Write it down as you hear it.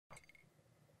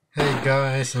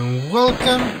guys, and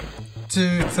welcome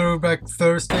to Throwback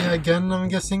Thursday again, I'm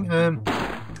guessing.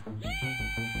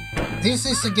 This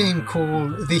is a game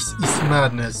called This Is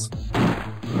Madness.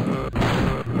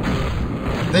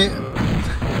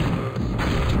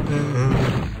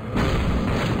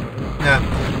 Yeah,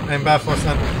 I'm baffled,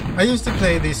 and I used to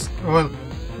play this, well,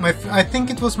 I think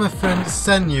it was my friend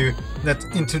Senyu that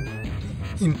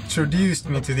introduced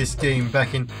me to this game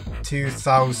back in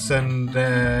 2000,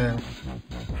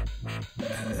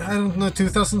 I don't know,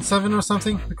 2007 or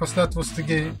something, because that was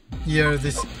the year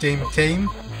this game came.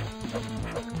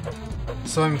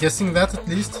 So I'm guessing that at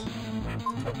least.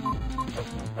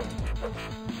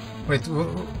 Wait,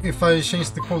 if I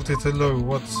change the quality to low,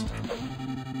 what's...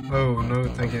 Oh, no,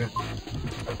 thank you.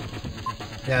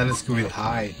 Yeah, let's go with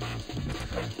high.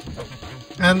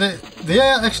 And they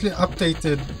actually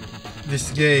updated this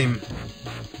game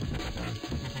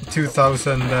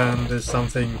 2000 and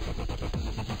something.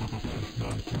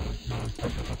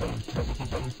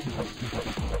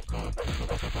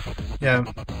 Yeah,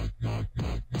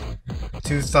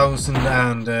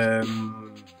 2010.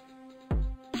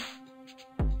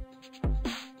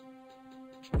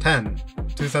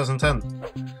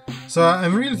 So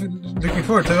I'm really looking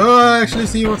forward to actually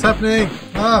see what's happening.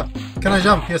 Can I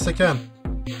jump? Yes, I can.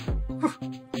 Whew.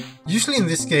 Usually in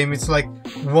this game it's like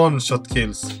one-shot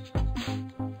kills.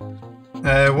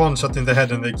 One shot in the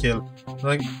head and they kill.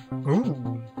 Like,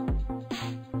 ooh.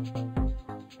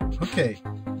 Okay.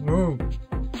 Ooh.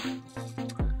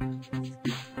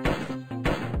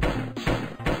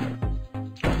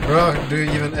 Bro, do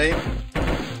you even aim?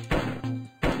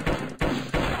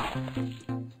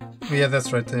 Yeah,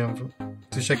 that's right.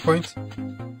 To checkpoint.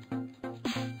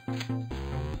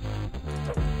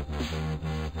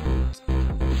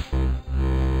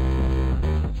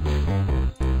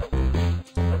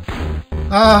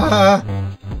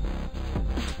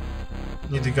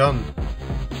 Need a gun.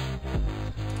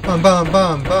 Bam, bam,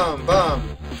 bam, bam, bam,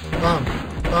 bam,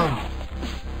 bam.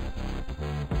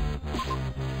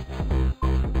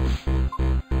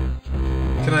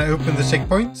 Can I open the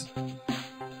checkpoint?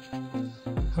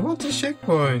 I want the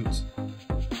checkpoint.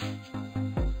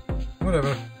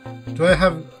 Whatever. Do I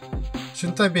have...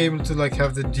 Shouldn't I be able to like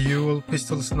have the dual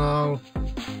pistols now?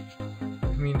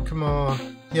 I mean, come on.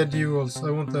 Yeah, duals.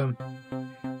 I want them.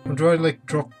 Or do I like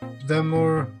drop them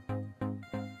or...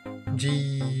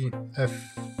 G... F...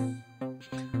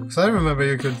 Because I remember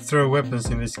you could throw weapons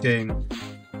in this game.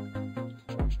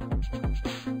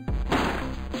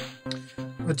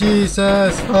 Oh,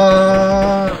 Jesus!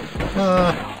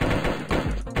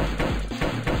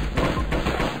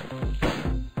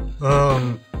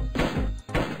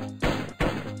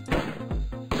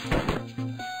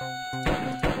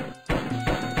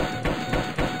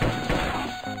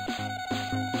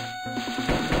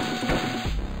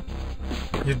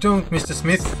 You don't, Mr.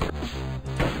 Smith.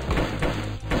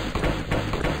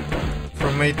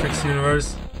 From Matrix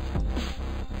Universe.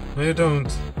 No, you don't.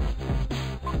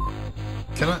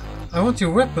 Can I want your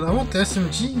weapon. I want the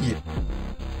SMG.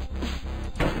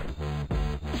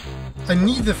 I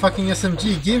need the fucking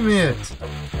SMG. Give me it.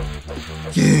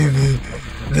 Give me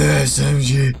the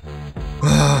SMG.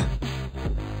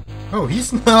 Oh,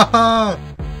 he's not.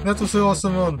 That was an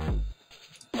awesome one.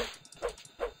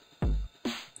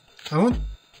 I want...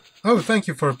 Oh, thank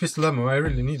you for pistol ammo. I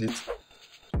really need it.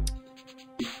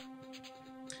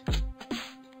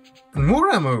 And more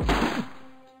ammo.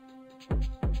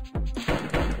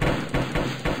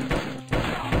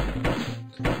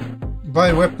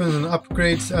 Buy weapons and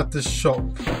upgrades at the shop.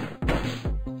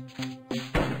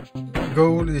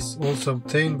 Gold is also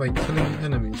obtained by killing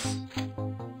enemies.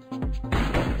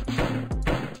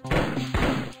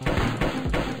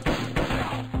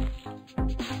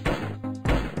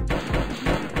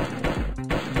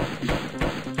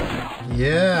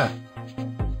 Yeah.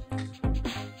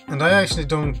 And I actually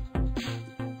don't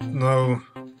know.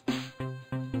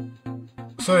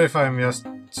 Sorry if I'm just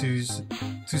too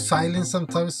silent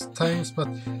sometimes, but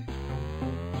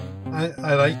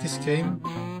I like this game.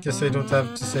 Guess I don't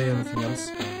have to say anything else.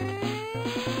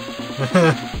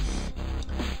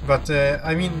 But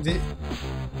I mean,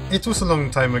 it was a long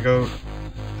time ago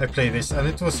I played this, and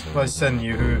it was by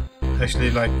Senyu who actually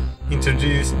like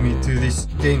introduced me to this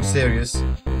game series.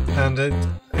 And I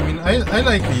mean, I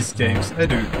like these games. I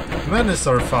do. Madness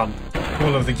are fun.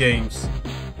 All of the games.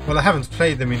 Well, I haven't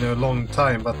played them in a long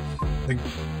time, but the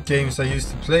games I used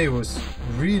to play was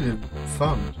really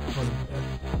fun.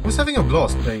 I was having a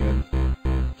blast playing them.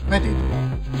 I did.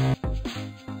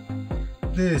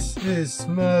 This is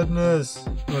madness.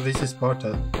 Oh, this is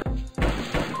Sparta.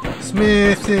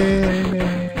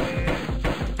 Smithy!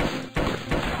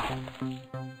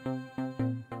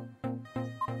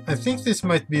 I think this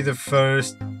might be the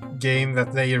first game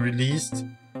that they released,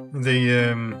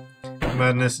 the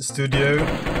Madness Studio,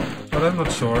 but I'm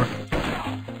not sure.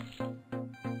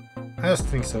 I just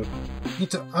think so.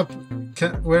 Need to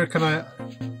where can I...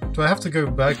 Do I have to go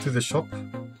back to the shop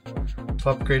to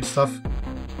upgrade stuff?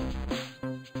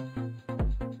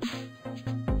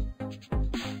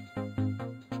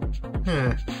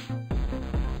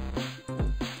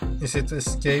 Is it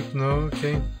escape? No,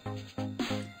 okay.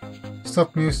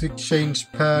 Stop music,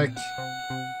 change pack,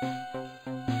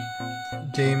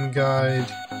 game guide.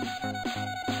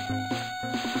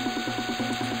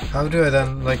 How do I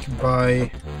then like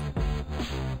buy?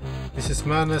 This is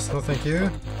madness, no thank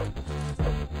you.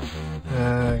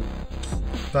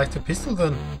 Back to pistol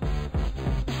then.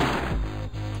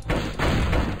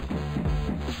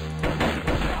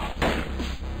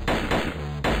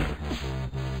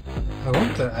 I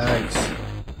want the axe.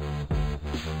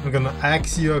 I'm gonna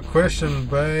ask you a question,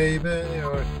 baby,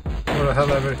 or the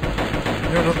hell ever.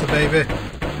 You're not the baby.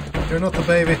 You're not the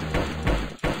baby.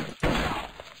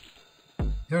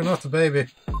 You're not the baby.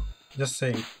 Just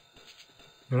saying.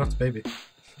 You're not the baby.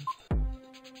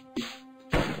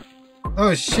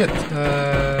 Oh shit!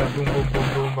 Boom, boom, boom,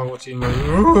 boom. I was in my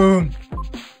room.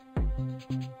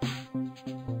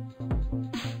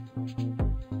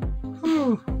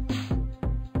 Whew.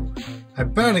 I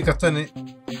barely got any.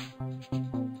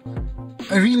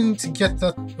 I really need to get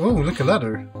that. Oh, look, a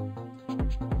ladder.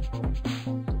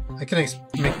 I can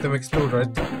make them explode,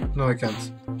 right? No, I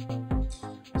can't.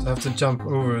 So I have to jump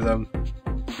over them.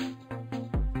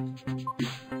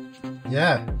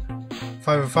 Yeah.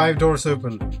 Five doors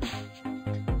open.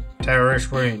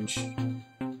 Terrorist range.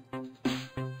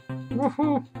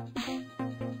 Woohoo!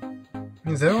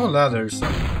 Means they're all ladders.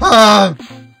 Ah!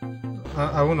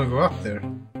 I want to go up there.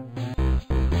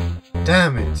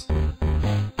 Damn it.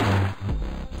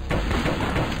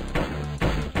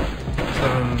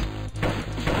 7.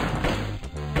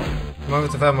 I'm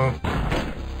out of ammo.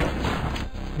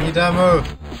 Need ammo.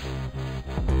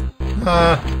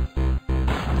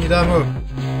 Need ammo.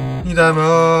 Need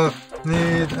ammo.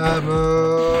 Need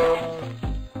ammo.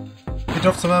 He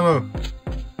dropped some ammo.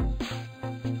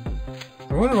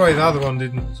 I wonder why the other one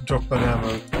didn't drop any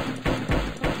ammo.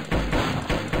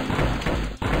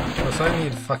 Because I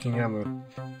need fucking ammo.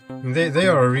 I mean, they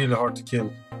are really hard to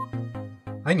kill.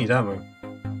 I need ammo.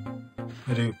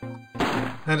 I do.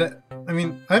 And I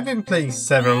mean, I've been playing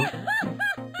several.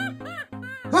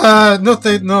 Not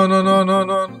the no.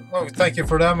 Oh, thank you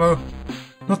for the ammo.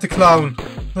 Not the clown.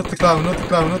 Not the clown. Not the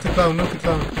clown. Not the clown. Not the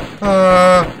clown.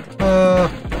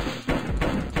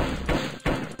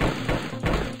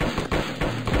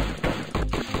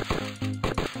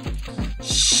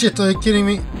 Shit! Are you kidding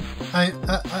me?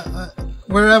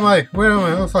 Where am I? Where am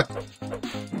I? Oh fuck!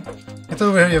 Get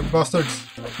over here, you bastards!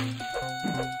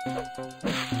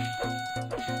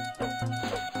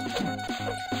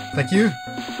 Thank you.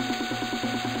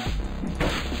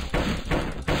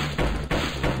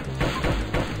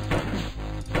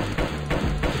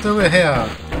 Get over here.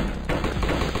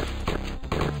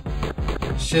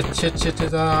 Shit.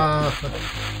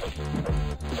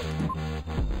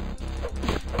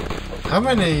 How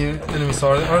many enemies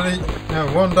are there? Are they?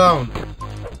 Yeah, one down.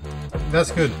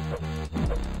 That's good.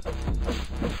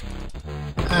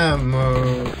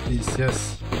 Ammo, please,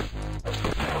 yes.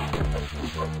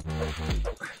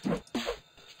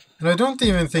 And I don't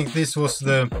even think this was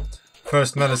the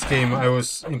first Madness game I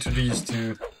was introduced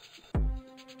to.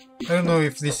 I don't know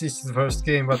if this is the first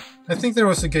game, but I think there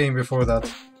was a game before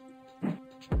that.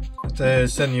 That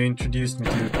Senyu introduced me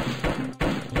to.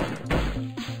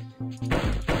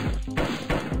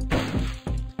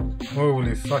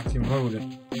 Holy fucking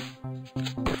holy.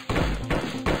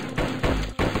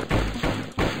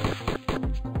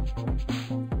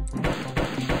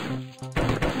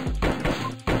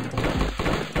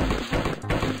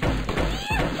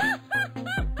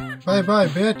 Bye bye,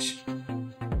 bitch.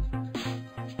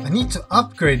 I need to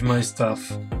upgrade my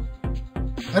stuff.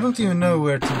 I don't even know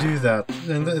where to do that,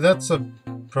 and that's a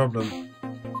problem.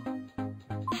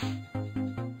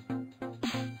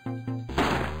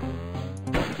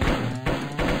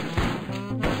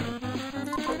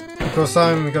 Because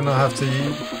I'm gonna have to...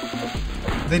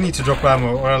 They need to drop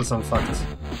ammo or else I'm fucked.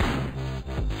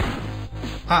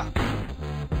 Ah!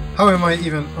 How am I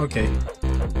even... Okay.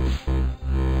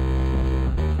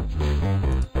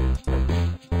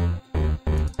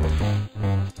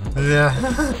 Yeah.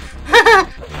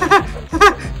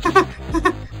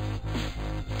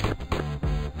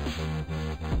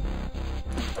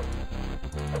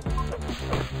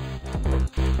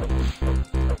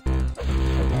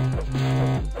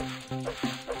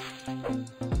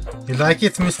 You like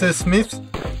it, Mr. Smith?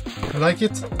 You like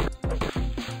it?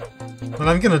 Well,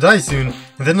 I'm gonna die soon,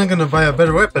 and then I'm gonna buy a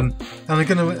better weapon,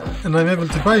 and I'm able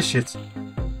to buy shit.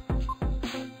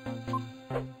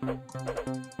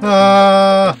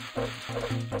 Ah!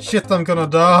 Shit, I'm gonna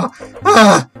die.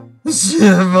 Ah!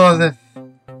 Shit, mother.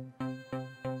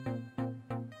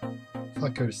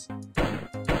 Fuckers.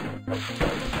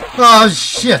 Ah,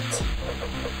 shit!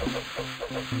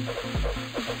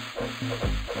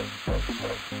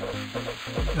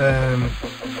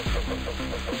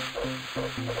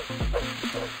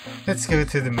 Let's go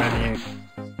to the menu.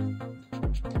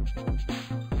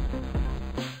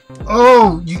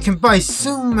 Oh, you can buy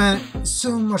so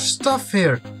much stuff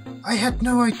here. I had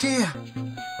no idea.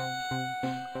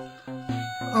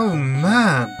 Oh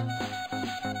man.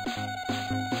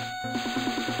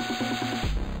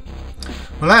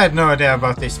 Well, I had no idea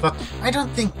about this, but I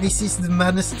don't think this is the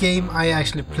maddest game I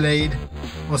actually played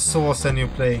or saw Senyu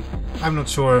playing. I'm not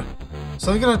sure.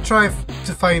 So I'm gonna try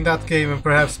to find that game and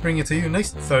perhaps bring it to you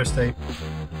next Thursday.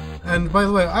 And by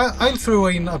the way, I'll throw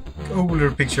in an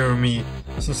older picture of me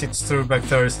since it's Throwback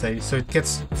Thursday, so it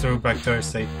gets Throwback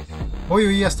Thursday. Or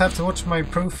you just have to watch my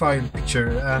profile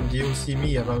picture and you'll see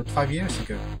me about 5 years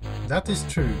ago. That is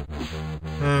true.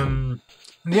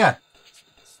 Yeah.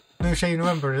 No shave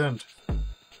November then.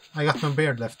 I got no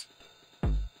beard left.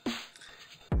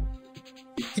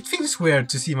 It feels weird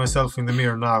to see myself in the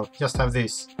mirror now. Just have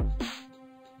this.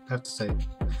 I have to say.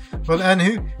 Well,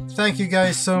 anywho, thank you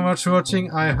guys so much for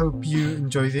watching. I hope you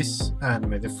enjoy this, and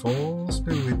may the force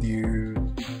be with you.